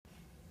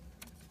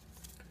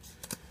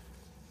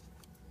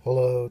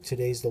Hello,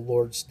 today's the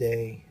Lord's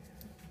Day,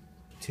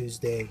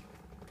 Tuesday,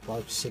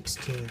 March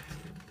 16th,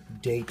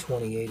 day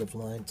 28 of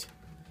Lent.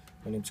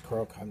 My name's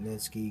Carl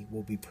Kopninski.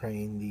 We'll be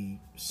praying the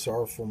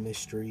Sorrowful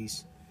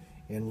Mysteries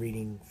and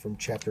reading from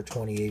chapter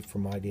 28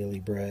 from My Daily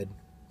Bread.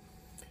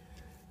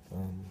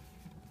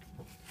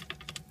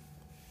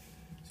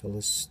 So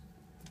let's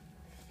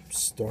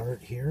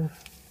start here,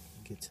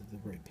 get to the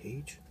right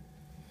page.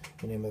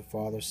 In the name of the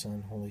Father,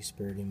 Son, Holy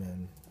Spirit,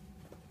 Amen.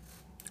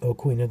 O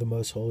Queen of the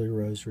Most Holy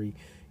Rosary,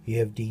 you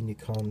have deigned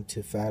to come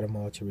to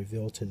Fatima to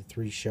reveal to the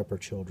three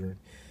shepherd children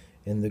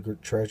and the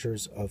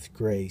treasures of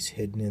grace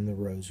hidden in the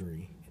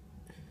Rosary.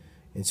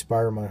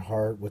 Inspire my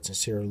heart with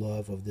sincere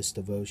love of this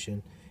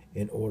devotion,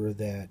 in order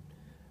that,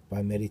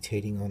 by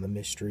meditating on the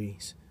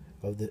mysteries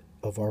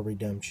of our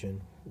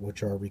redemption,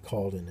 which are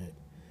recalled in it,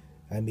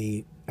 I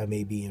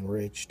may be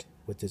enriched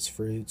with its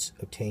fruits,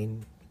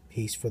 obtain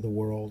peace for the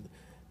world,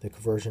 the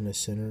conversion of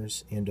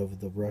sinners, and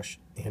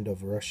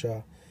of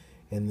Russia,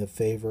 and the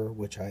favor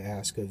which I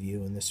ask of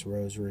you in this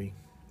Rosary,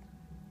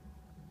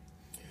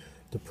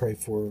 to pray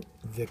for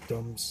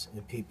victims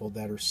and people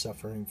that are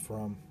suffering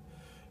from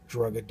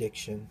drug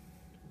addiction,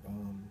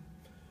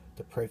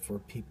 to pray for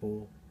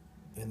people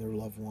and their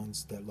loved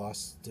ones that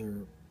lost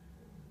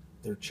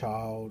their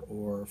child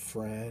or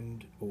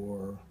friend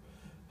or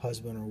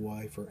husband or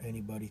wife or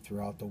anybody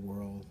throughout the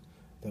world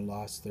that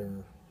lost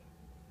their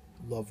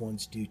loved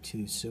ones due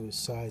to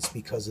suicides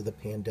because of the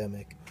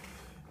pandemic,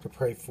 to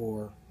pray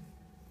for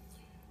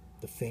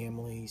the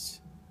families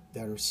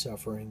that are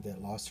suffering,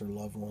 that lost their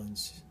loved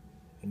ones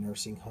in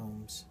nursing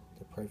homes,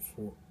 to pray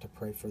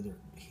for their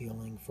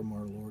healing from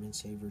our Lord and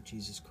Savior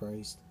Jesus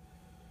Christ,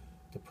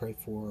 to pray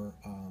for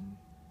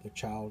the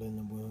child in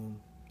the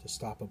womb, to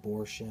stop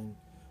abortion,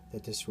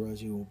 that this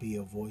rosary will be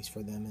a voice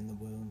for them in the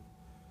womb,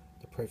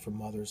 to pray for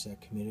mothers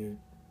that committed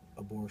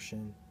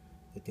abortion,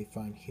 that they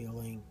find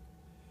healing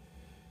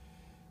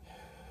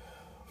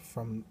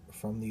from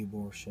the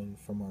abortion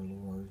from our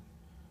Lord.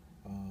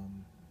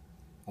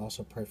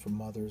 Also pray for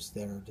mothers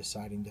that are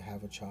deciding to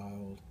have a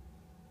child,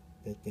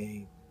 that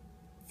they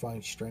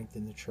find strength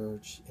in the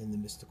church, in the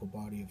mystical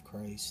body of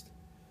Christ.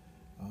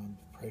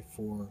 Pray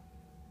for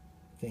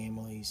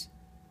families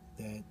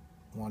that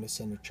want to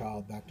send their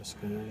child back to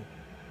school,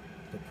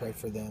 to pray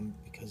for them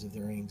because of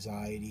their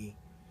anxiety,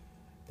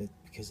 that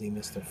because they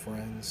miss their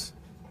friends.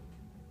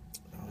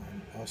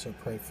 Also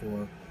pray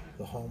for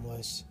the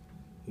homeless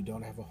who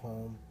don't have a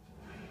home,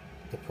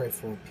 to pray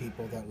for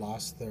people that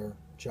lost their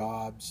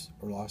jobs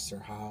or lost their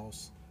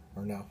house,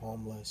 are now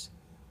homeless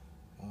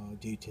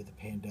due to the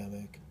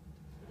pandemic,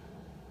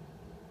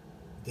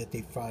 that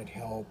they find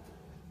help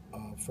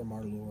from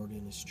our Lord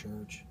and His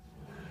church.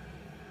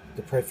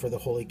 To pray for the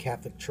Holy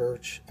Catholic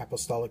Church,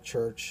 Apostolic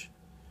Church,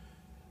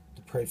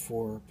 to pray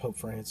for Pope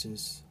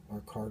Francis,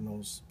 our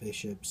cardinals,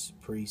 bishops,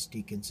 priests,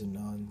 deacons, and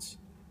nuns,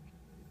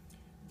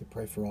 to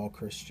pray for all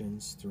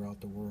Christians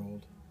throughout the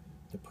world,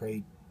 to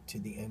pray to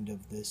the end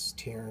of this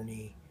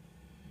tyranny,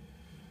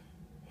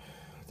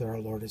 that our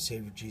Lord and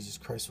Savior Jesus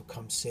Christ will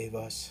come save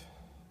us,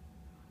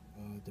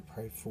 to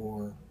pray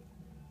for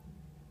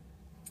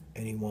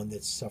anyone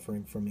that's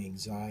suffering from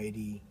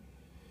anxiety,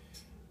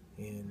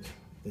 and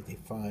that they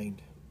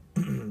find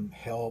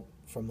help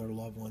from their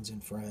loved ones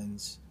and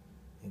friends,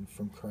 and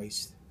from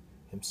Christ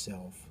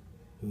Himself,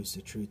 who is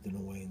the truth and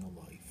the way and the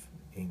life.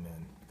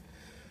 Amen.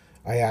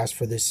 I ask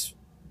for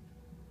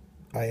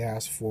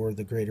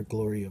the greater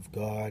glory of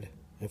God,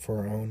 and for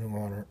our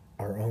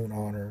own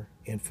honor,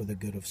 and for the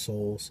good of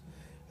souls,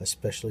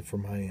 especially for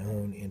my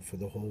own and for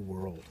the whole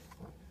world.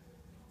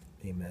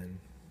 Amen.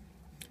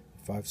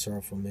 5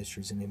 sorrowful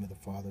mysteries, in the name of the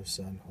Father,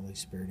 Son, Holy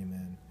Spirit.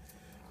 Amen.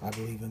 I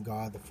believe in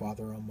God, the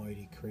Father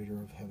Almighty, creator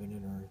of heaven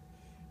and earth,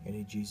 and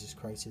in Jesus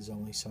Christ, His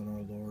only Son,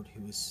 our Lord,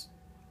 who was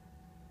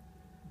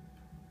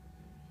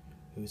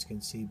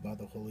conceived by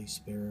the Holy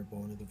Spirit,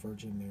 born of the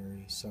Virgin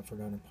Mary,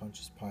 suffered under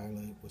Pontius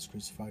Pilate, was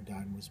crucified,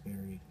 died, and was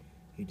buried.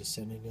 He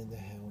descended into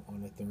hell.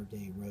 On the third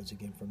day, rose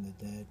again from the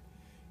dead.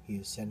 He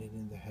ascended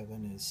into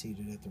heaven and is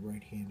seated at the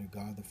right hand of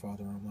God the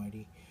Father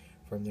Almighty.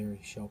 From there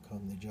He shall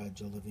come to judge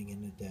the living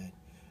and the dead.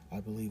 I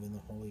believe in the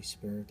Holy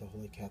Spirit, the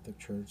Holy Catholic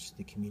Church,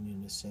 the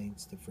communion of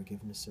saints, the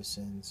forgiveness of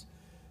sins,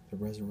 the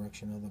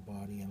resurrection of the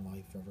body, and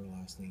life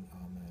everlasting.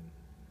 Amen.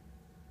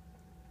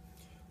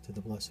 To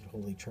the Blessed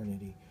Holy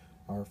Trinity,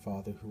 our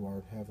Father, who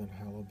art in heaven,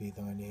 hallowed be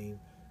Thy name.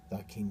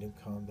 Thy kingdom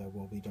come, Thy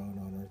will be done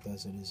on earth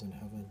as it is in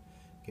heaven.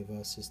 Give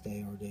us this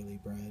day our daily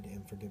bread,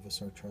 and forgive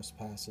us our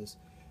trespasses,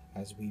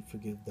 as we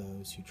forgive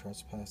those who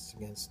trespass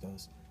against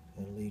us.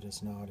 And lead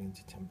us not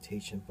into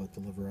temptation, but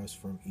deliver us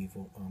from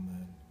evil.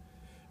 Amen.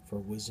 For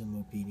wisdom,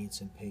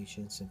 obedience, and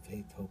patience, and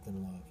faith, hope,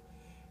 and love.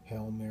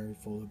 Hail Mary,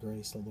 full of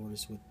grace, the Lord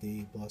is with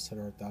thee. Blessed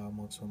art thou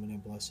amongst women,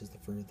 and blessed is the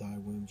fruit of thy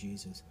womb,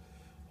 Jesus.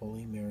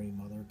 Holy Mary,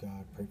 Mother of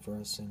God, pray for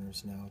us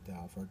sinners, now at the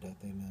hour of our death.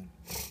 Amen.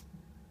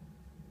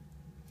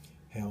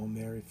 Hail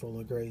Mary, full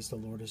of grace, the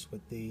Lord is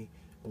with thee.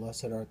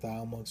 Blessed art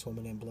thou amongst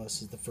women, and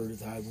blessed is the fruit of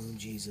thy womb,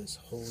 Jesus.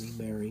 Holy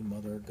Mary,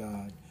 Mother of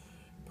God,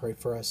 pray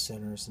for us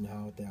sinners,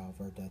 now at the hour of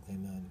our death.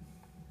 Amen.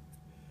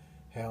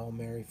 Hail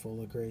Mary,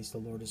 full of grace, the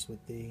Lord is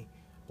with thee.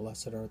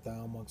 Blessed art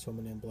thou amongst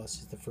women, and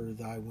blessed is the fruit of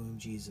thy womb,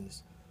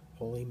 Jesus.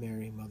 Holy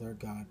Mary, Mother of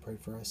God, pray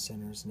for us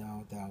sinners, now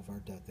at the hour of our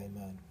death.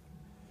 Amen.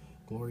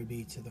 Glory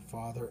be to the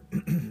Father,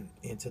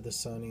 and to the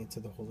Son, and to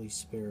the Holy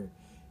Spirit,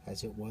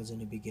 as it was in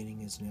the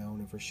beginning, is now,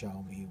 and ever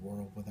shall be,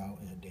 world without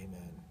end.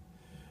 Amen.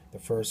 The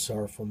first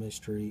sorrowful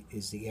mystery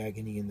is the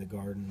agony in the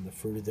garden. The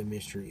fruit of the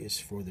mystery is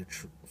for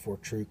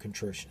true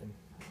contrition.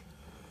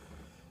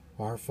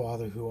 Our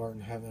Father, who art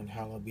in heaven,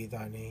 hallowed be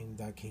thy name.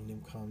 Thy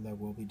kingdom come, thy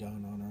will be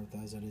done on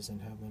earth as it is in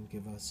heaven.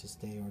 Give us this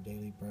day our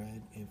daily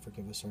bread, and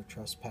forgive us our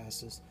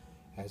trespasses,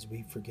 as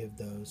we forgive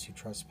those who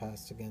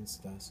trespass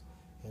against us.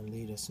 And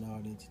lead us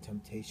not into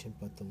temptation,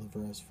 but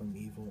deliver us from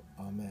evil.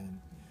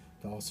 Amen.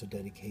 To also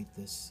dedicate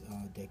this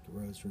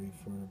rosary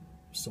for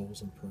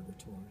souls in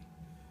purgatory.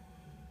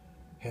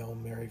 Hail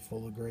Mary,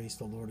 full of grace,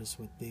 the Lord is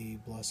with thee.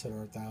 Blessed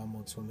art thou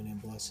amongst women,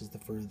 and blessed is the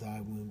fruit of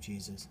thy womb,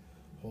 Jesus.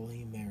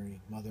 Holy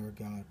Mary, Mother of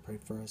God, pray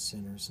for us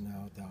sinners,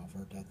 now at the hour of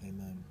our death.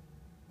 Amen.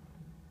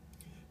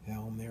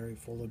 Hail Mary,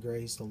 full of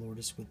grace, the Lord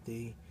is with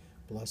thee.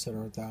 Blessed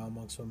art thou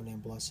amongst women,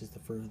 and blessed is the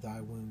fruit of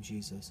thy womb,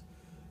 Jesus.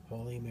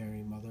 Holy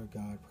Mary, Mother of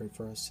God, pray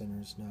for us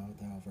sinners, now at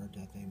the hour of our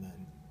death.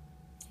 Amen.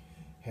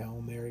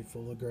 Hail Mary,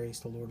 full of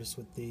grace, the Lord is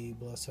with thee.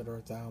 Blessed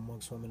art thou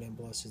amongst women, and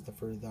blessed is the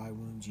fruit of thy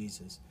womb,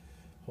 Jesus.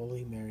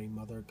 Holy Mary,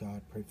 Mother of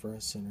God, pray for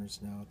us sinners,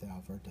 now at the hour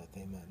of our death.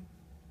 Amen.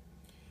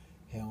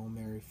 Hail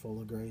Mary, full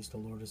of grace, the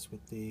Lord is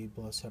with thee.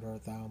 Blessed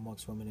art thou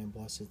amongst women, and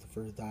blessed is the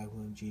fruit of thy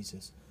womb,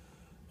 Jesus.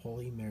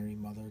 Holy Mary,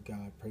 Mother of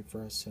God, pray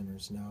for us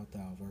sinners, now at the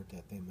hour of our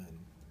death. Amen.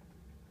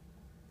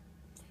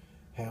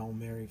 Hail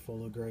Mary,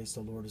 full of grace,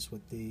 the Lord is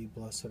with thee.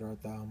 Blessed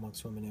art thou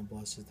amongst women, and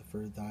blessed is the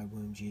fruit of thy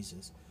womb,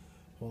 Jesus.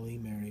 Holy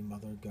Mary,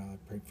 Mother of God,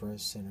 pray for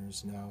us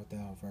sinners, now at the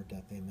hour of our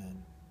death.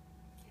 Amen.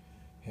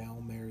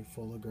 Hail Mary,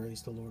 full of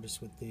grace, the Lord is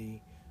with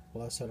thee.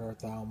 Blessed art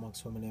thou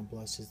amongst women, and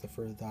blessed is the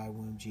fruit of thy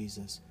womb,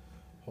 Jesus.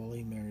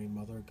 Holy Mary,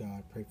 Mother of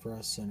God, pray for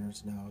us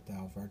sinners, now at the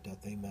hour of our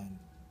death. Amen.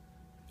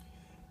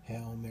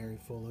 Hail Mary,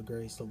 full of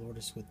grace, the Lord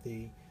is with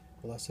thee.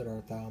 Blessed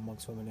art thou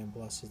amongst women, and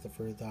blessed is the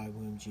fruit of thy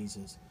womb,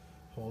 Jesus.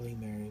 Holy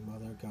Mary,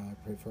 Mother of God,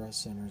 pray for us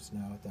sinners,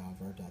 now at the hour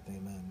of our death.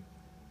 Amen.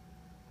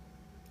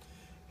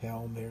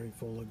 Hail Mary,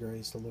 full of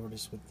grace, the Lord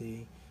is with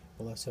thee.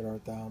 Blessed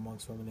art thou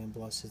amongst women, and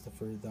blessed is the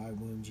fruit of thy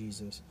womb,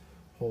 Jesus.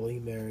 Holy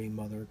Mary,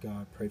 Mother of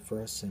God, pray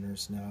for us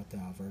sinners, now at the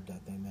hour of our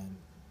death. Amen.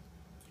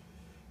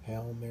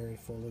 Hail Mary,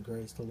 full of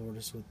grace, the Lord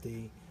is with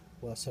thee.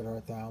 Blessed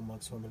art thou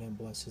amongst women, and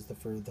blessed is the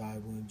fruit of thy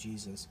womb,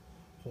 Jesus.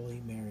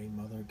 Holy Mary,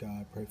 Mother of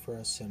God, pray for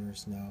us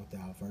sinners, now at the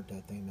hour of our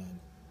death. Amen.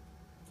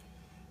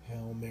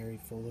 Hail Mary,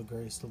 full of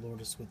grace, the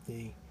Lord is with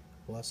thee.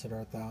 Blessed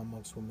art thou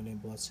amongst women,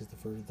 and blessed is the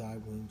fruit of thy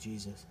womb,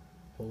 Jesus.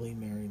 Holy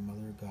Mary,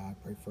 Mother of God,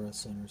 pray for us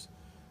sinners,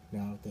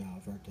 now at the hour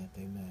of our death.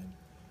 Amen.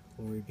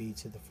 Glory be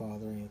to the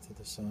Father, and to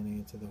the Son,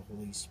 and to the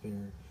Holy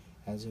Spirit,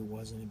 as it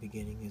was in the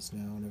beginning, is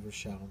now, and ever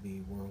shall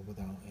be, world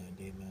without end.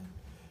 Amen.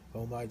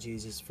 O my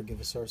Jesus, forgive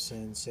us our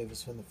sins, save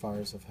us from the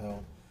fires of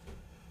hell.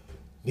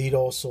 Lead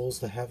all souls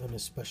to heaven,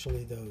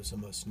 especially those who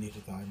most need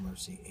of thy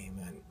mercy.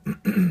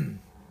 Amen.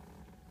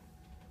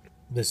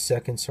 The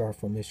second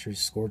sorrowful mystery,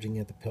 scourging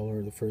at the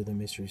pillar. The fruit of the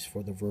mystery is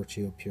for the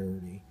virtue of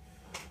purity.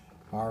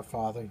 Our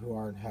Father, who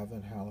art in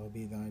heaven, hallowed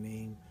be thy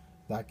name.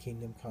 Thy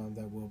kingdom come,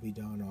 thy will be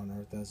done on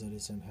earth as it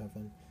is in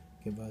heaven.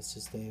 Give us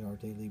this day our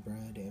daily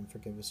bread, and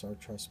forgive us our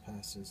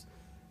trespasses,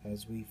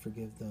 as we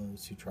forgive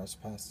those who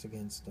trespass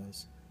against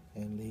us.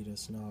 And lead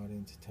us not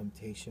into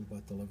temptation,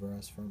 but deliver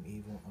us from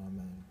evil.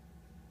 Amen.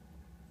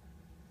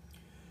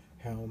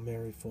 Hail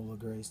Mary, full of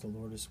grace, the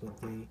Lord is with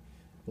thee.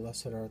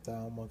 Blessed art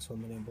thou amongst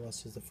women, and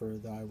blessed is the fruit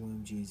of thy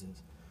womb,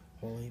 Jesus.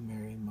 Holy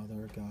Mary,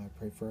 Mother of God,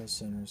 pray for us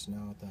sinners,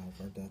 now at the hour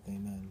of our death.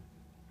 Amen.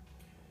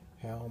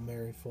 Hail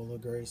Mary, full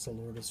of grace, the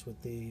Lord is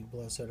with thee.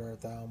 Blessed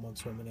art thou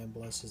amongst women, and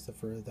blessed is the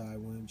fruit of thy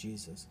womb,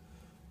 Jesus.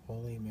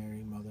 Holy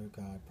Mary, Mother of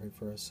God, pray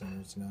for us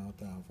sinners, now at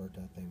the hour of our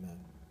death. Amen.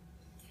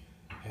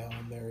 Hail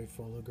Mary,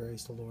 full of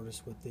grace, the Lord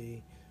is with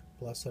thee.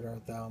 Blessed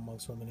art thou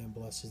amongst women, and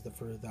blessed is the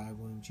fruit of thy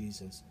womb,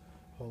 Jesus.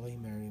 Holy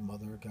Mary,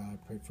 Mother of God,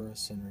 pray for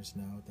us sinners,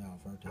 now at the hour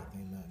of our death.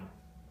 Amen.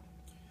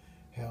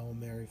 Hail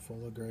Mary,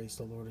 full of grace,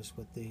 the Lord is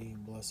with thee.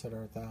 Blessed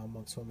art thou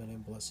amongst women,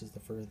 and blessed is the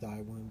fruit of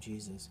thy womb,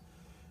 Jesus.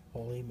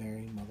 Holy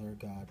Mary, Mother of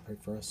God, pray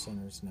for us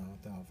sinners, now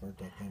at the hour of our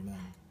death.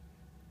 Amen.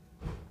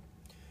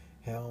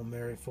 Hail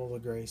Mary, full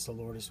of grace, the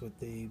Lord is with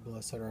thee.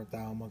 Blessed art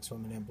thou amongst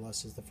women, and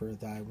blessed is the fruit of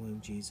thy womb,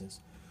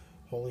 Jesus.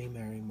 Holy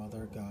Mary,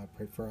 Mother of God,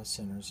 pray for us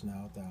sinners,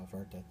 now at the hour of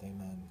our death.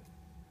 Amen.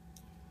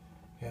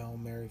 Hail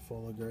Mary,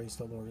 full of grace,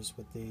 the Lord is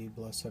with thee.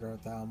 Blessed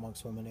art thou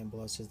amongst women, and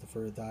blessed is the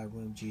fruit of thy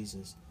womb,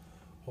 Jesus.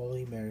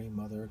 Holy Mary,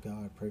 Mother of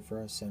God, pray for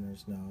us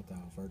sinners, now at the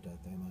hour of our death.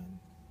 Amen.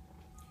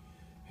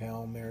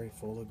 Hail Mary,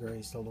 full of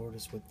grace, the Lord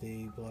is with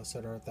thee.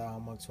 Blessed art thou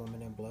amongst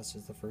women, and blessed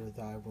is the fruit of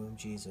thy womb,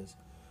 Jesus.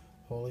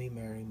 Holy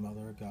Mary,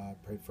 Mother of God,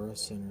 pray for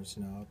us sinners,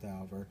 now at the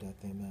hour of our death.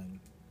 Amen.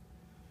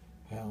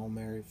 Hail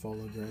Mary, full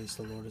of grace,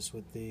 the Lord is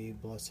with thee.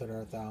 Blessed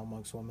art thou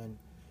amongst women,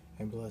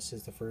 and blessed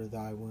is the fruit of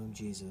thy womb,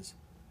 Jesus.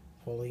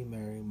 Holy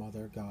Mary,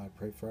 Mother of God,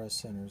 pray for us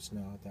sinners,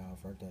 now at the hour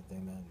of our death.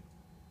 Amen.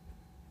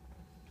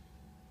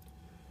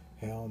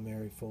 Hail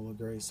Mary, full of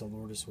grace, the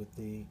Lord is with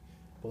thee.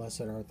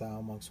 Blessed art thou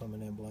amongst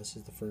women, and blessed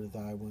is the fruit of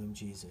thy womb,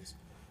 Jesus.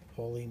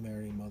 Holy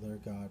Mary, Mother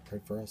of God,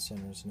 pray for us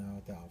sinners now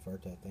at the hour of our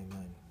death.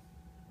 Amen.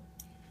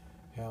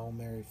 Hail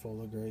Mary,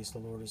 full of grace, the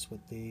Lord is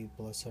with thee.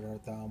 Blessed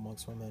art thou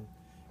amongst women,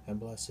 and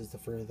blessed is the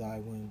fruit of thy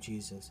womb,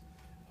 Jesus.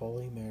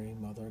 Holy Mary,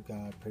 Mother of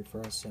God, pray for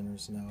us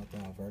sinners now at the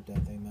hour of our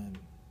death. Amen.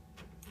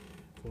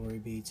 Glory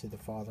be to the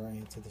Father,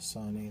 and to the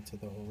Son, and to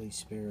the Holy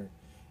Spirit,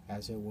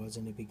 as it was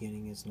in the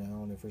beginning, is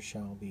now, and ever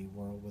shall be,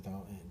 world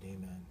without end.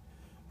 Amen.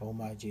 O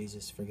my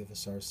Jesus, forgive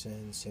us our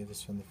sins, save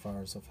us from the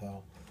fires of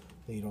hell.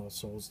 Lead all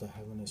souls to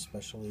heaven,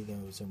 especially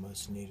those in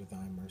most need of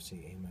thy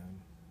mercy.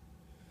 Amen.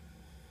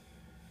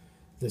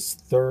 This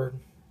third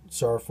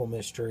sorrowful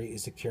mystery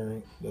is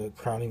the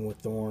crowning with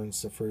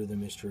thorns. The fruit of the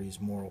mystery is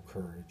moral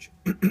courage.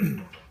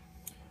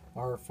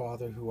 Our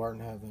Father, who art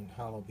in heaven,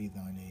 hallowed be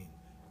thy name.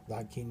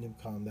 Thy kingdom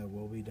come, thy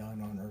will be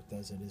done on earth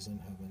as it is in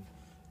heaven.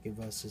 Give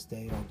us this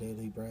day our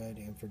daily bread,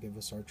 and forgive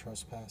us our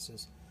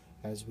trespasses,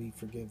 as we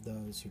forgive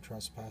those who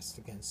trespass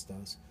against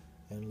us.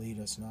 And lead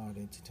us not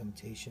into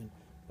temptation,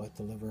 but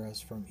deliver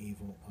us from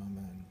evil.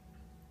 Amen.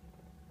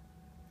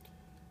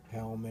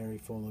 Hail Mary,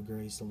 full of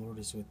grace, the Lord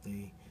is with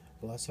thee.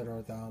 Blessed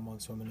art thou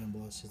amongst women, and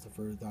blessed is the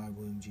fruit of thy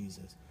womb,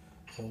 Jesus.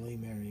 Holy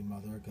Mary,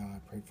 Mother of God,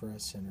 pray for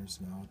us sinners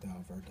now at the hour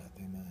of our death.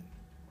 Amen.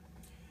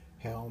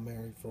 Hail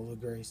Mary, full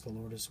of grace, the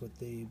Lord is with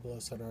thee.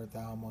 Blessed art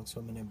thou amongst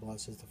women, and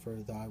blessed is the fruit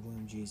of thy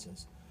womb,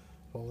 Jesus.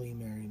 Holy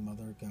Mary,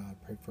 Mother of God,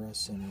 pray for us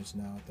sinners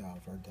now at the hour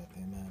of our death.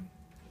 Amen.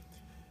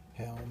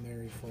 Hail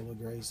Mary, full of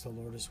grace, the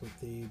Lord is with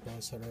thee.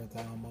 Blessed art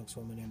thou amongst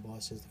women, and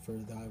blessed is the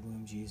fruit of thy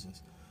womb,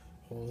 Jesus.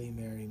 Holy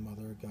Mary,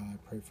 Mother of God,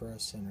 pray for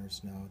us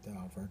sinners now at the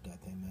hour of our death.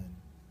 Amen.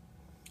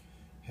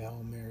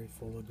 Hail Mary,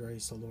 full of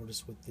grace, the Lord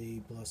is with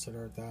thee. Blessed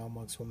art thou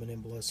amongst women,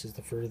 and blessed is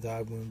the fruit of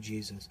thy womb,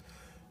 Jesus.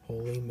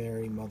 Holy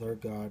Mary, Mother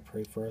of God,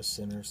 pray for us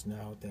sinners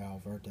now at the hour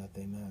of our death.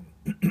 Amen.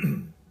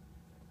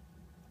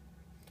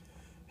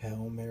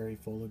 Hail Mary,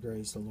 full of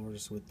grace, the Lord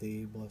is with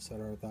thee. Blessed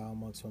art thou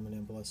amongst women,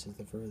 and blessed is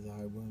the fruit of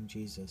thy womb,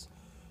 Jesus.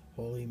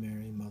 Holy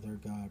Mary, Mother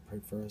of God, pray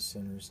for us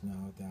sinners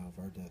now at the hour of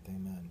our death.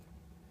 Amen.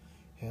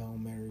 Hail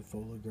Mary,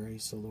 full of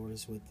grace, the Lord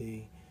is with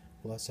thee.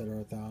 Blessed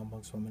art thou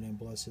amongst women, and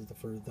blessed is the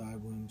fruit of thy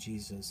womb,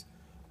 Jesus.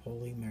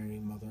 Holy Mary,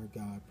 Mother of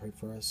God, pray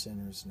for us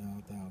sinners now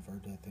at the hour of our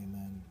death.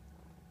 Amen.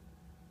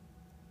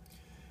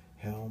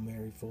 Hail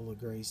Mary, full of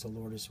grace, the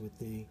Lord is with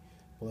thee.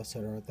 Blessed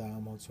art thou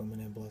amongst women,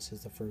 and blessed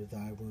is the fruit of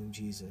thy womb,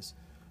 Jesus.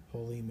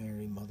 Holy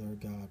Mary, Mother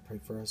of God, pray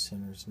for us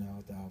sinners now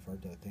at the hour of our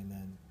death.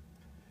 Amen.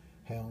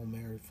 Hail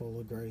Mary, full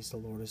of grace, the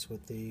Lord is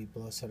with thee.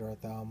 Blessed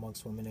art thou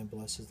amongst women, and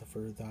blessed is the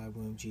fruit of thy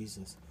womb,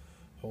 Jesus.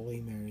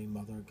 Holy Mary,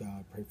 Mother of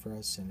God, pray for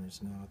us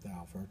sinners now at the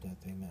hour of our death.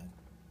 Amen.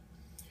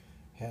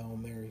 Hail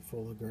Mary,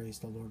 full of grace,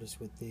 the Lord is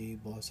with thee.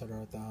 Blessed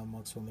art thou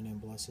amongst women,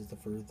 and blessed is the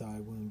fruit of thy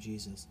womb,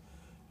 Jesus.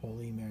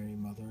 Holy Mary,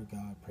 Mother of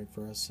God, pray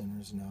for us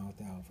sinners now at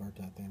the hour of our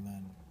death.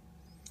 Amen.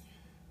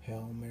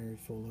 Hail Mary,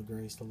 full of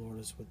grace, the Lord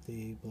is with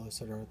thee.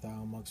 Blessed art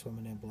thou amongst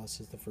women, and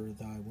blessed is the fruit of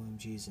thy womb,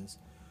 Jesus.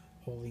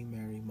 Holy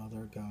Mary,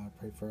 Mother of God,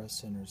 pray for us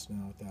sinners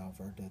now at the hour of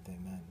our death.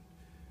 Amen.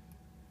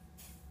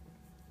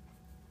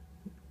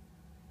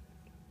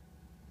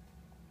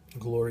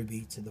 Glory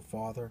be to the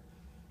Father,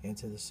 and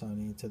to the Son,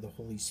 and to the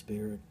Holy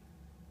Spirit,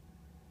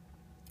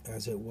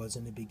 as it was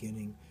in the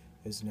beginning,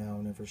 is now,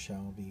 and ever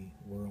shall be,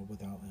 world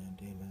without end.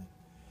 Amen.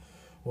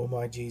 O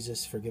my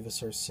Jesus, forgive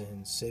us our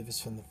sins, save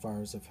us from the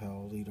fires of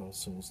hell, lead all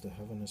souls to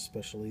heaven,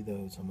 especially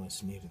those who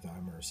most need of thy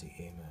mercy.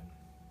 Amen.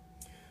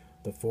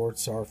 The fourth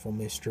sorrowful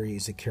mystery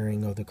is the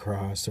carrying of the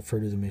cross. The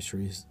fruit of the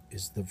mystery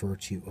is the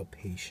virtue of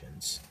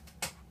patience.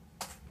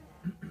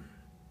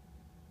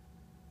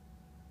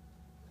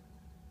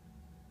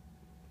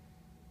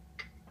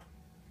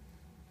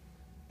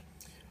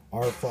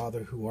 Our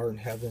Father, who art in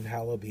heaven,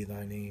 hallowed be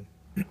thy name.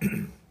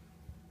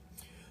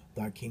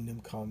 Thy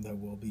kingdom come, thy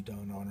will be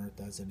done on earth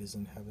as it is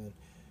in heaven.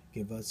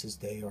 Give us this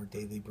day our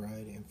daily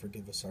bread, and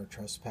forgive us our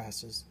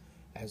trespasses,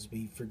 as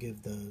we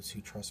forgive those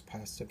who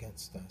trespass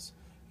against us.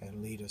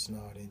 And lead us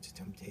not into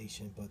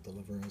temptation, but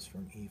deliver us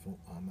from evil.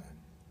 Amen.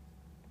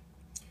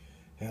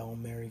 Hail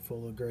Mary,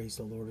 full of grace,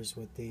 the Lord is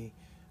with thee.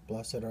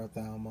 Blessed art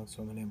thou amongst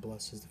women, and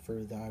blessed is the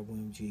fruit of thy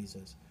womb,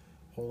 Jesus.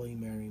 Holy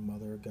Mary,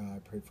 Mother of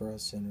God, pray for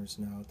us sinners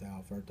now at the hour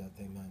of our death.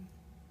 Amen.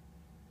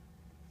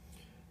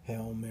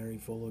 Hail Mary,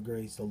 full of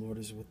grace, the Lord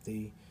is with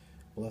thee.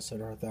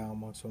 Blessed art thou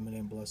amongst women,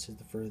 and blessed is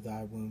the fruit of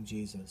thy womb,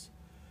 Jesus.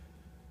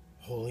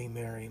 Holy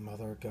Mary,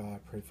 Mother of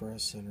God, pray for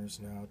us sinners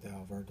now at the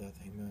hour of our death.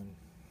 Amen.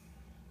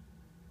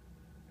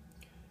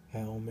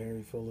 Hail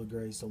Mary, full of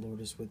grace, the Lord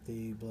is with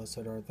thee.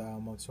 Blessed art thou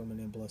amongst women,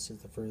 and blessed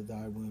is the fruit of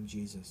thy womb,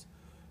 Jesus.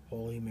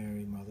 Holy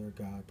Mary, Mother of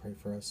God, pray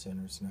for us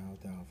sinners now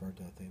at the hour of our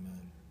death.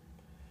 Amen.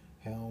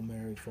 Hail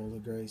Mary, full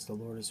of grace, the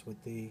Lord is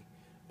with thee.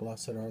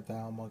 Blessed art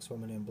thou amongst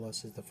women, and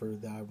blessed is the fruit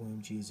of thy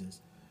womb,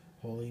 Jesus.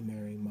 Holy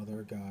Mary,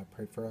 Mother of God,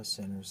 pray for us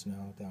sinners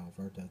now at the hour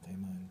of our death.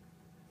 Amen.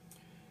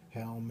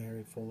 Hail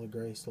Mary, full of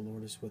grace, the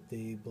Lord is with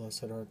thee.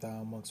 Blessed art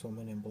thou amongst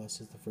women, and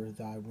blessed is the fruit of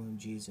thy womb,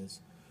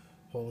 Jesus.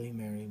 Holy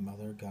Mary,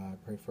 Mother of God,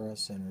 pray for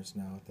us sinners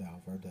now at the hour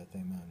of our death.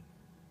 Amen.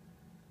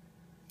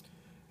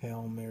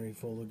 Hail Mary,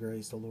 full of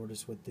grace, the Lord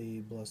is with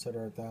thee. Blessed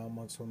art thou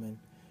amongst women,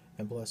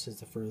 and blessed is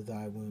the fruit of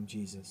thy womb,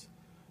 Jesus.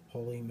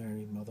 Holy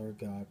Mary, Mother of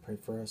God, pray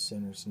for us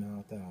sinners, now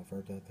at the hour of our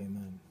death.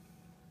 Amen.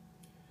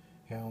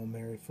 Hail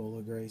Mary, full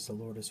of grace, the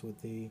Lord is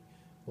with thee.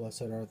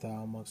 Blessed art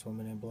thou amongst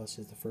women, and blessed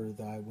is the fruit of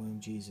thy womb,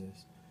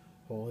 Jesus.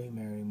 Holy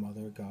Mary,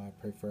 Mother of God,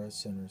 pray for us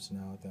sinners,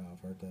 now at the hour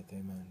of our death.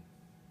 Amen.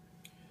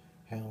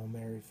 Hail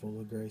Mary, full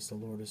of grace, the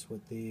Lord is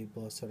with thee.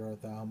 Blessed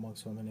art thou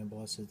amongst women, and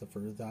blessed is the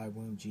fruit of thy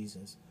womb,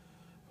 Jesus.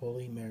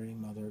 Holy Mary,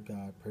 Mother of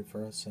God, pray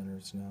for us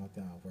sinners, now at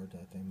the hour of our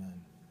death.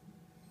 Amen.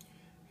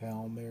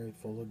 Hail Mary,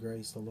 full of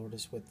grace, the Lord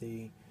is with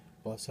thee.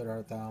 Blessed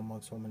art thou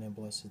amongst women, and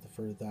blessed is the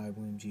fruit of thy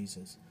womb,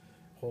 Jesus.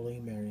 Holy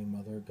Mary,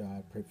 Mother of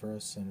God, pray for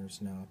us sinners,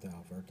 now at the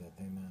hour of our death.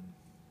 Amen.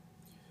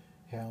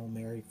 Hail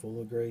Mary,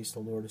 full of grace, the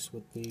Lord is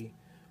with thee.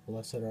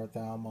 Blessed art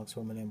thou amongst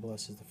women, and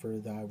blessed is the fruit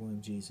of thy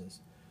womb,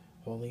 Jesus.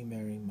 Holy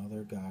Mary,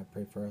 Mother of God,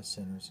 pray for us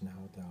sinners, now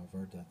at the hour of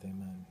our death.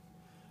 Amen.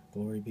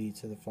 Glory be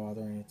to the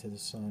Father, and to the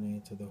Son,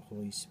 and to the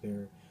Holy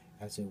Spirit,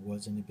 as it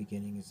was in the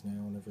beginning, is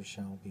now, and ever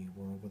shall be,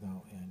 world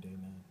without end.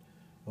 Amen.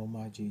 O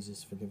my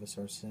Jesus, forgive us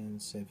our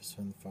sins, save us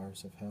from the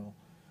fires of hell.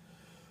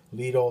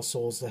 Lead all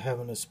souls to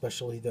heaven,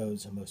 especially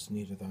those in most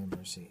need of thy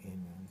mercy.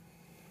 Amen.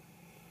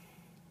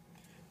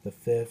 The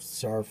fifth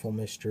sorrowful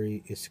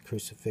mystery is the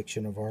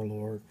crucifixion of our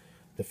Lord.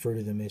 The fruit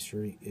of the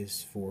mystery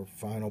is for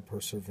final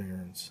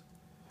perseverance.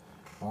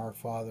 Our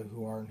Father,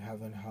 who art in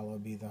heaven,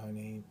 hallowed be thy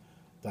name.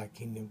 Thy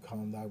kingdom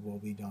come, thy will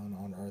be done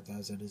on earth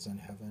as it is in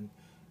heaven.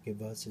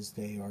 Give us this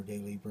day our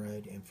daily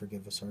bread, and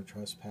forgive us our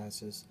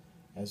trespasses,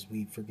 as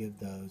we forgive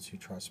those who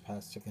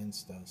trespass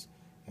against us.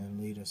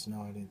 And lead us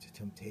not into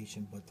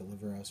temptation, but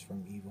deliver us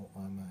from evil.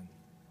 Amen.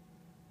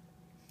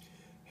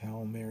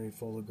 Hail Mary,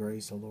 full of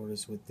grace, the Lord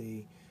is with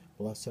thee.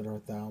 Blessed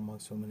art thou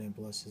amongst women, and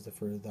blessed is the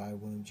fruit of thy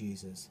womb,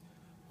 Jesus.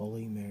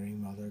 Holy Mary,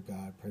 Mother of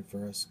God, pray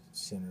for us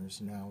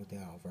sinners, now at the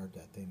hour of our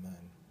death.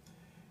 Amen.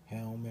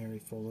 Hail Mary,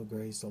 full of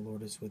grace, the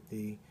Lord is with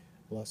thee.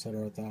 Blessed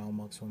art thou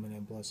amongst women,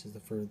 and blessed is the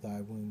fruit of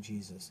thy womb,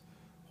 Jesus.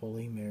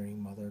 Holy Mary,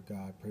 Mother of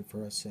God, pray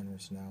for us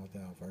sinners, now at the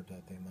hour of our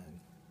death. Amen.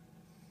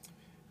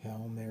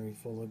 Hail Mary,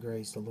 full of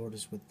grace, the Lord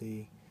is with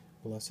thee.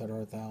 Blessed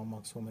art thou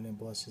amongst women, and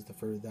blessed is the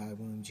fruit of thy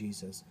womb,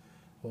 Jesus.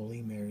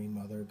 Holy Mary,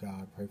 Mother of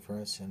God, pray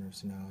for us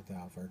sinners, now at the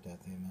hour of our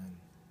death. Amen.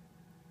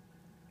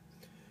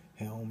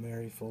 Hail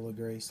Mary, full of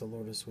grace, the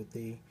Lord is with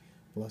thee.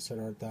 Blessed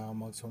art thou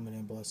amongst women,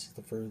 and blessed is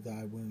the fruit of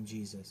thy womb,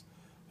 Jesus.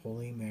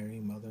 Holy Mary,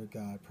 Mother of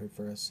God, pray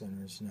for us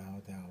sinners, now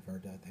at the hour of our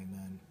death.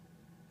 Amen.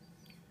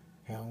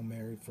 Hail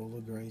Mary, full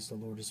of grace, the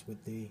Lord is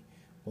with thee.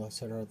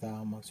 Blessed art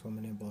thou amongst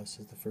women, and blessed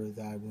is the fruit of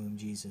thy womb,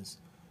 Jesus.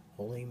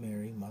 Holy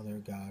Mary, Mother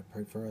of God,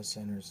 pray for us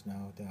sinners,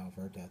 now at the hour of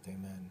our death.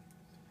 Amen.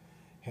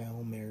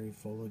 Hail Mary,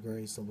 full of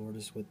grace, the Lord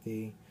is with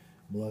thee.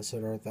 Blessed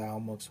art thou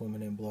amongst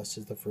women, and blessed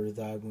is the fruit of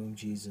thy womb,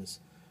 Jesus.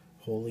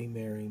 Holy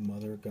Mary,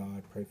 Mother of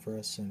God, pray for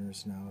us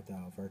sinners, now at the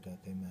hour of our death.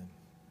 Amen.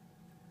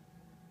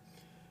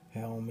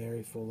 Hail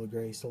Mary, full of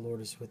grace, the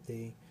Lord is with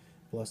thee.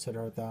 Blessed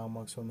art thou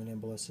amongst women,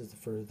 and blessed is the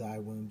fruit of thy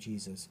womb,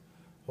 Jesus.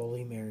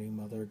 Holy Mary,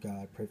 Mother of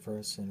God, pray for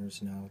us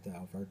sinners, now at the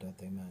hour of our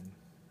death. Amen.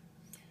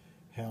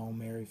 Hail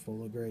Mary,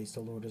 full of grace,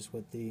 the Lord is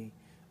with thee.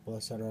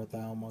 Blessed art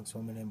thou amongst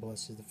women, and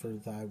blessed is the fruit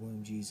of thy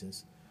womb,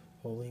 Jesus.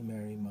 Holy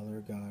Mary, Mother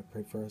of God,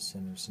 pray for us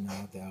sinners, now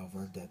at the hour of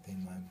our death.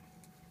 Amen.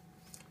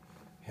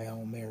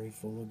 Hail Mary,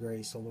 full of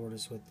grace, the Lord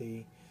is with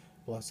thee.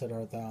 Blessed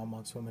art thou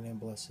amongst women, and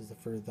blessed is the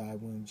fruit of thy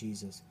womb,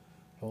 Jesus.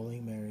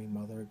 Holy Mary,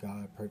 Mother of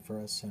God, pray for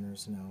us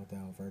sinners, now at the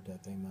hour of our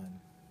death.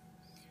 Amen.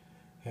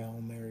 Hail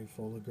Mary,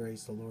 full of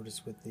grace, the Lord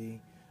is with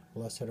thee.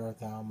 Blessed art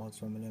thou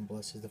amongst women, and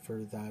blessed is the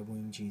fruit of thy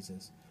womb,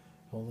 Jesus.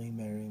 Holy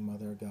Mary,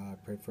 Mother of God,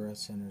 pray for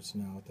us sinners,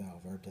 now at the hour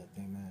of our death.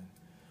 Amen.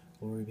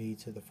 Glory be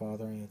to the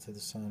Father, and to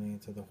the Son,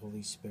 and to the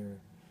Holy Spirit,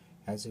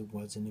 as it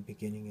was in the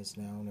beginning, is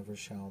now, and ever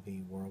shall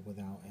be, world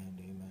without end.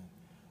 Amen.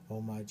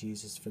 O my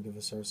Jesus, forgive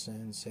us our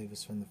sins, save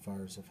us from the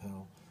fires of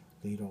hell.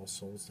 Lead all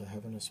souls to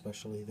heaven,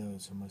 especially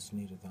those who most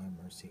need of thy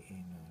mercy.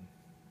 Amen.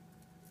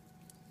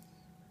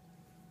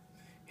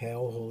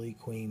 Hail, Holy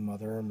Queen,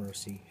 Mother of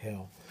Mercy.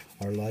 Hail,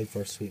 our life,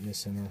 our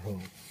sweetness, and our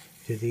hope.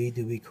 To thee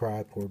do we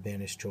cry, poor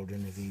banished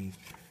children of Eve.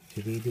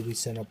 To thee do we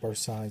send up our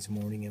sighs,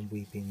 mourning and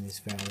weeping in this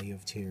valley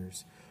of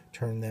tears.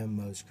 Turn them,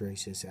 most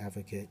gracious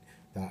Advocate,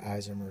 thy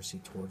eyes of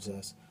mercy towards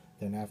us.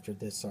 Then after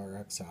this our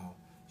exile,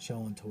 show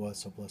unto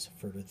us the blessed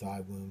fruit of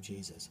thy womb,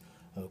 Jesus.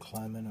 O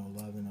clement,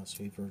 O loving, O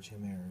sweet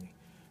Virgin Mary,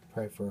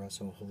 pray for us,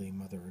 O Holy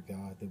Mother of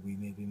God, that we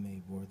may be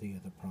made worthy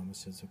of the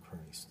promises of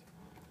Christ.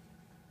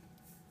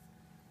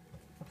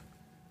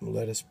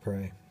 Let us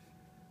pray.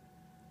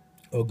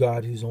 O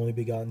God, whose only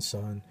begotten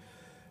Son,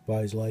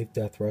 by his life,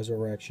 death,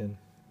 resurrection,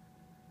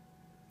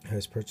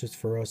 has purchased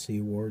for us the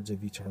awards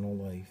of eternal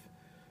life,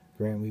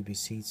 grant, we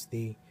beseech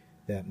thee,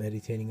 that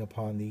meditating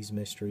upon these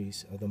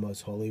mysteries of the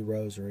most holy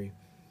rosary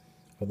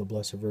of the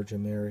Blessed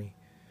Virgin Mary,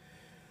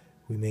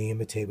 we may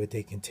imitate what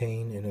they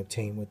contain and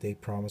obtain what they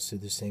promise through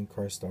the same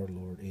Christ our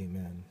Lord.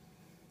 Amen.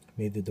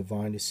 May the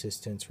divine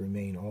assistance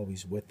remain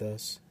always with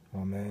us.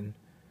 Amen.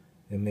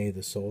 And may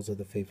the souls of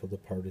the faithful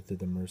departed through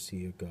the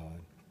mercy of God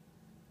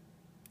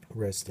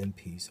Rest in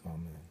peace.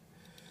 Amen.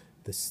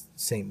 The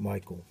Saint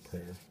Michael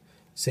prayer.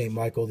 Saint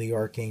Michael the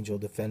Archangel,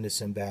 defend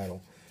us in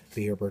battle.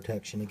 Be our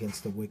protection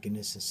against the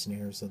wickedness and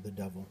snares of the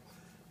devil.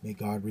 May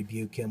God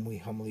rebuke him, we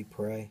humbly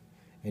pray.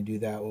 And do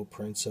thou, O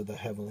Prince of the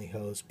heavenly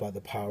host, by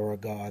the power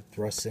of God,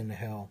 thrust into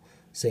hell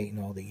Satan,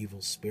 all the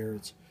evil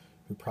spirits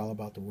who prowl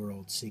about the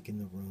world, seeking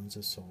the ruins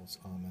of souls.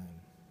 Amen.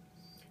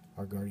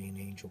 Our guardian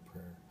angel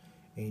prayer.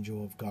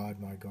 Angel of God,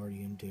 my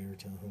guardian dear,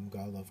 to whom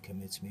God love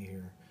commits me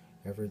here,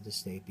 ever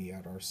this day be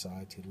at our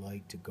side, to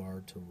light, to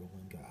guard, to rule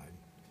and guide.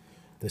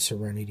 The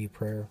Serenity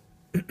Prayer.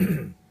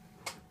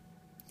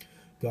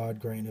 God,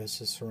 grant us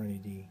the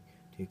serenity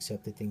to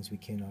accept the things we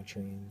cannot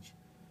change,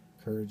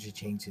 courage to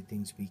change the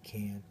things we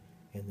can,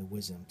 and the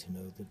wisdom to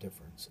know the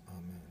difference.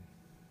 Amen.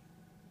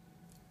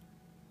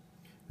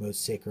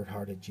 Most Sacred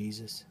Heart of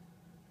Jesus,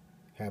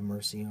 have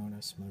mercy on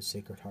us. Most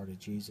Sacred Heart of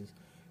Jesus,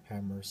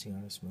 have mercy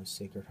on us. Most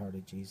Sacred Heart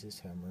of Jesus,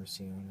 have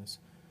mercy on us.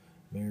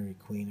 Mary,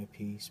 Queen of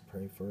Peace,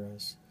 pray for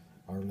us.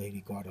 Our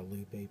Lady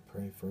Guadalupe,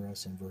 pray for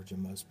us. And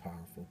Virgin Most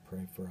Powerful,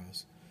 pray for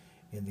us.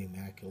 In the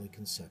Immaculate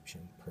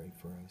Conception, pray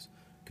for us.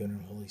 Good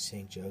and Holy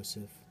Saint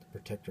Joseph, the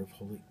protector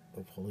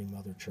of Holy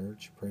Mother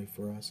Church, pray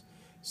for us.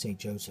 Saint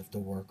Joseph the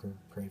Worker,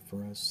 pray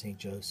for us. Saint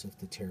Joseph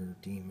the Terror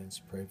of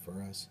Demons, pray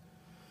for us.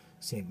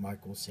 Saint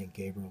Michael, Saint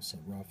Gabriel,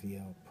 Saint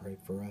Raphael, pray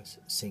for us.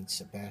 Saint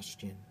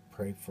Sebastian,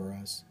 pray for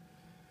us.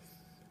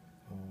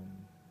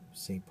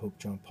 Saint Pope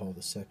John Paul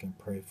II,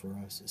 pray for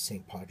us.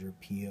 Saint Padre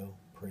Pio,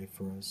 pray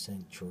for us.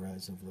 Saint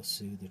Therese of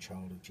Lisieux, the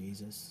child of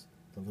Jesus,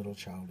 the little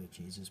child of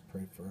Jesus,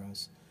 pray for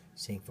us.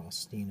 Saint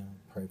Faustina,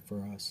 pray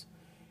for us.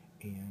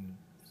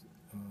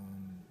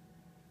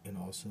 And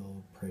also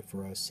pray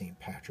for us. Saint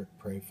Patrick,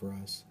 pray for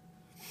us.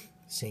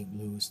 Saint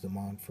Louis de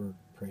Montfort,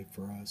 pray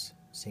for us.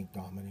 Saint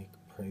Dominic,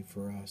 pray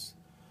for us.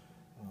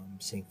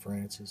 Saint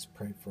Francis,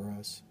 pray for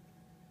us.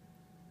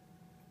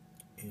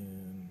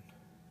 And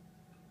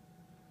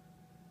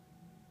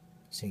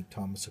Saint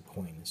Thomas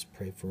Aquinas,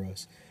 pray for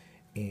us.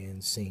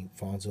 And Saint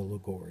Fonzo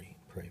Liguori,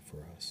 pray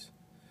for us.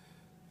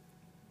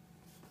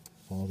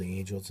 All the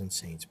angels and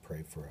saints,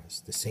 pray for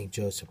us. The Saint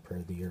Joseph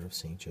prayer, the year of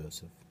Saint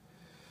Joseph.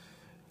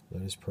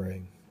 Let us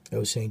pray.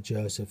 O Saint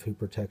Joseph, whose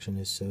protection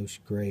is so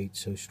great,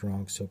 so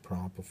strong, so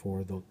prompt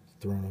before the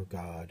throne of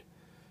God,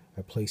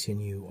 I place in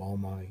you all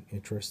my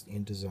interests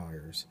and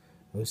desires.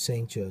 O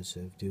Saint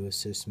Joseph, do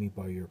assist me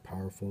by your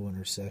powerful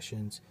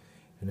intercessions,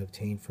 and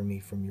obtain for me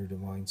from your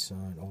divine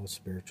Son all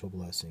spiritual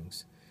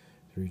blessings,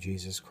 through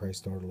Jesus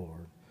Christ our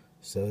Lord,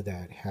 so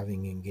that,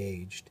 having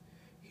engaged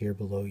here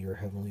below your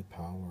heavenly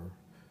power,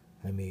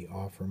 I may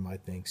offer my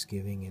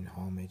thanksgiving and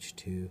homage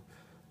to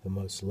the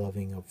most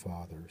loving of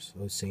fathers.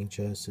 O Saint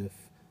Joseph,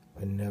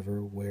 I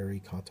never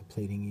weary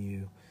contemplating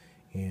you,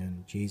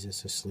 and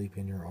Jesus asleep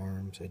in your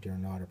arms. I dare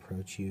not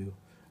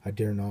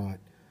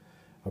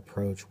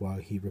approach while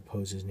he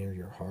reposes near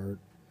your heart.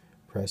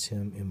 Press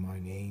him in my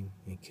name,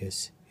 and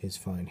kiss his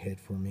fine head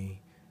for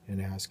me, and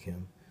ask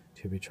him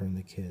to return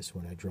the kiss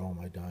when I draw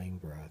my dying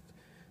breath.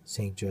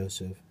 Saint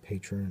Joseph,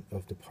 patron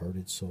of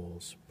departed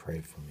souls,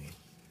 pray for me,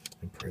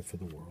 and pray for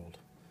the world.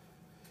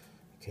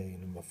 Okay,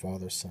 in the name of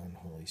Father, Son,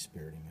 Holy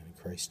Spirit, amen. In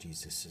Christ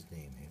Jesus'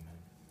 name, amen.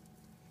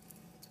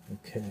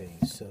 Okay,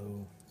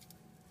 so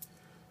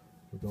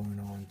we're going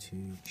on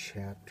to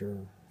chapter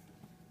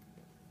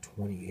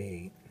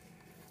 28.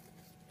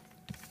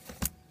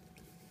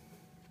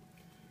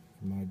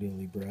 My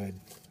Daily Bread.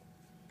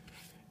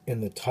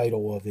 And the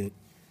title of it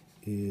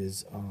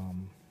is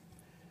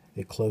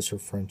A Closer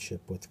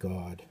Friendship with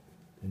God.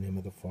 In the name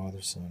of the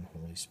Father, Son,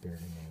 Holy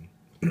Spirit,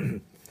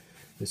 amen.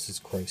 This is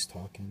Christ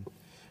talking.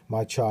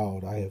 My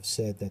child, I have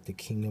said that the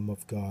kingdom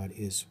of God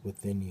is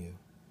within you.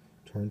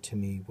 Turn to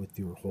me with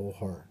your whole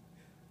heart.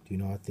 Do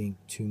not think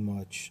too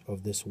much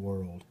of this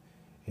world,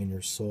 and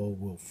your soul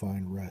will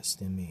find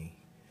rest in me.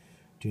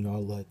 Do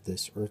not let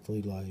this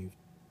earthly life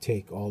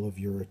take all of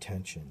your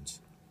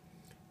attentions.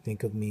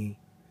 Think of me,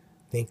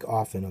 think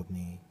often of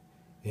me,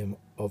 and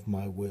of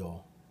my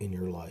will in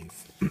your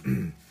life.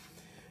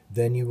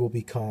 Then you will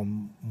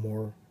become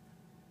more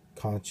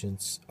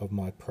conscious of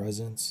my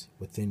presence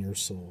within your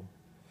soul.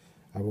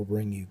 I will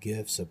bring you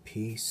gifts of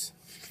peace,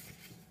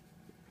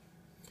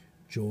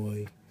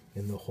 joy,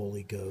 and the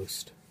Holy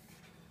Ghost.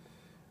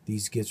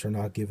 These gifts are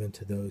not given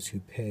to those who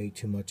pay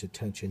too much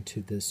attention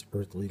to this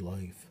earthly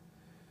life.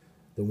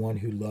 The one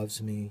who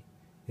loves me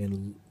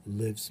and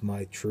lives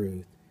my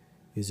truth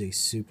is a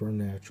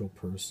supernatural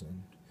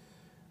person.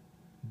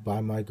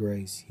 By my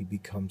grace, he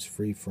becomes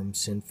free from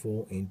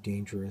sinful and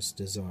dangerous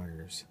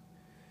desires.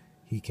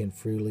 He can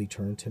freely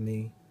turn to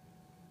me.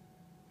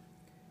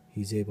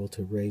 He's able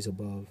to raise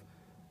above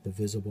the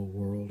visible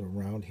world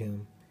around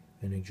him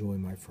and enjoy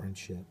my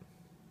friendship.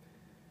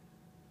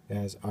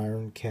 As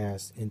iron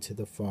cast into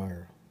the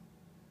fire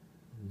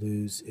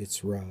lose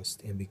its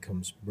rust and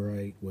becomes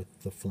bright with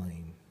the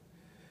flame,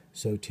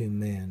 so too a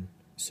man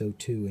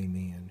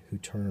who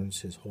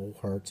turns his whole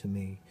heart to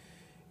me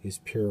is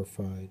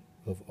purified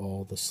of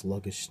all the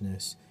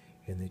sluggishness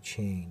and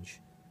changed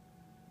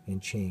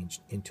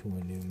into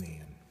a new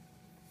man.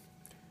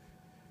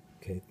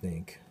 Okay,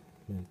 think.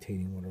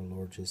 meditating what our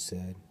Lord just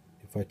said.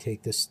 If I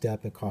take this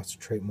step and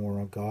concentrate more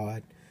on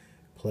God,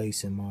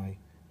 place in my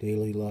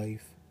daily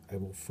life, I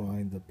will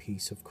find the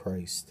peace of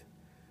Christ.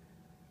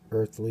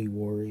 Earthly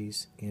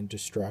worries and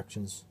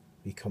distractions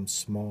become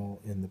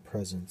small in the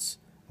presence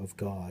of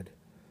God.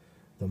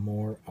 The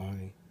more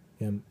I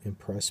am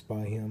impressed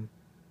by Him,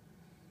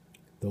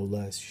 the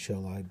less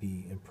shall I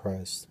be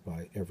impressed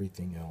by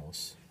everything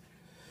else.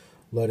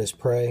 Let us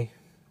pray.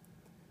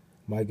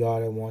 My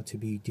God, I want to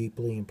be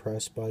deeply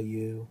impressed by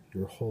you,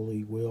 your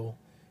holy will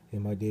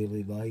in my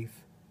daily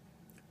life.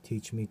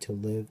 Teach me to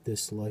live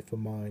this life of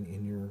mine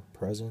in your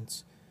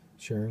presence,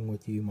 sharing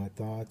with you my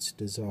thoughts,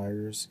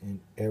 desires, and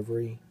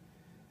every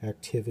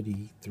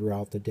activity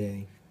throughout the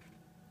day.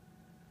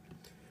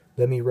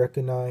 Let me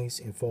recognize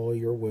and follow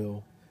your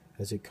will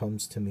as it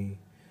comes to me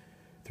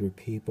through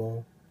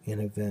people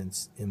and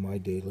events in my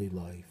daily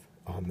life.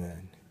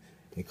 Amen.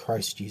 In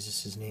Christ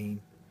Jesus'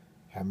 name,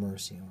 have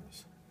mercy on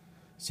us.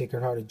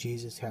 Sacred Heart of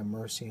Jesus, have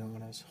mercy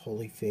on us.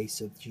 Holy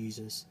Face of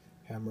Jesus,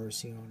 have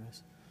mercy on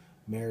us.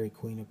 Mary,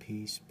 Queen of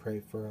Peace, pray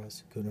for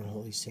us. Good and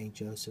Holy Saint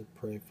Joseph,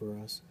 pray for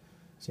us.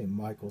 Saint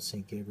Michael,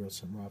 Saint Gabriel,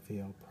 Saint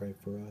Raphael, pray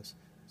for us.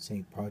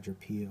 Saint Padre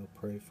Pio,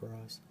 pray for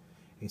us.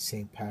 And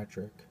Saint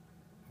Patrick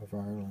of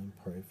Ireland,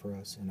 pray for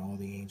us. And all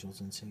the angels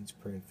and saints,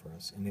 pray for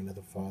us. In the name of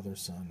the Father,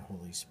 Son,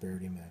 Holy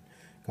Spirit, amen.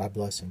 God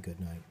bless and good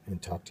night,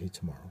 and talk to you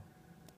tomorrow.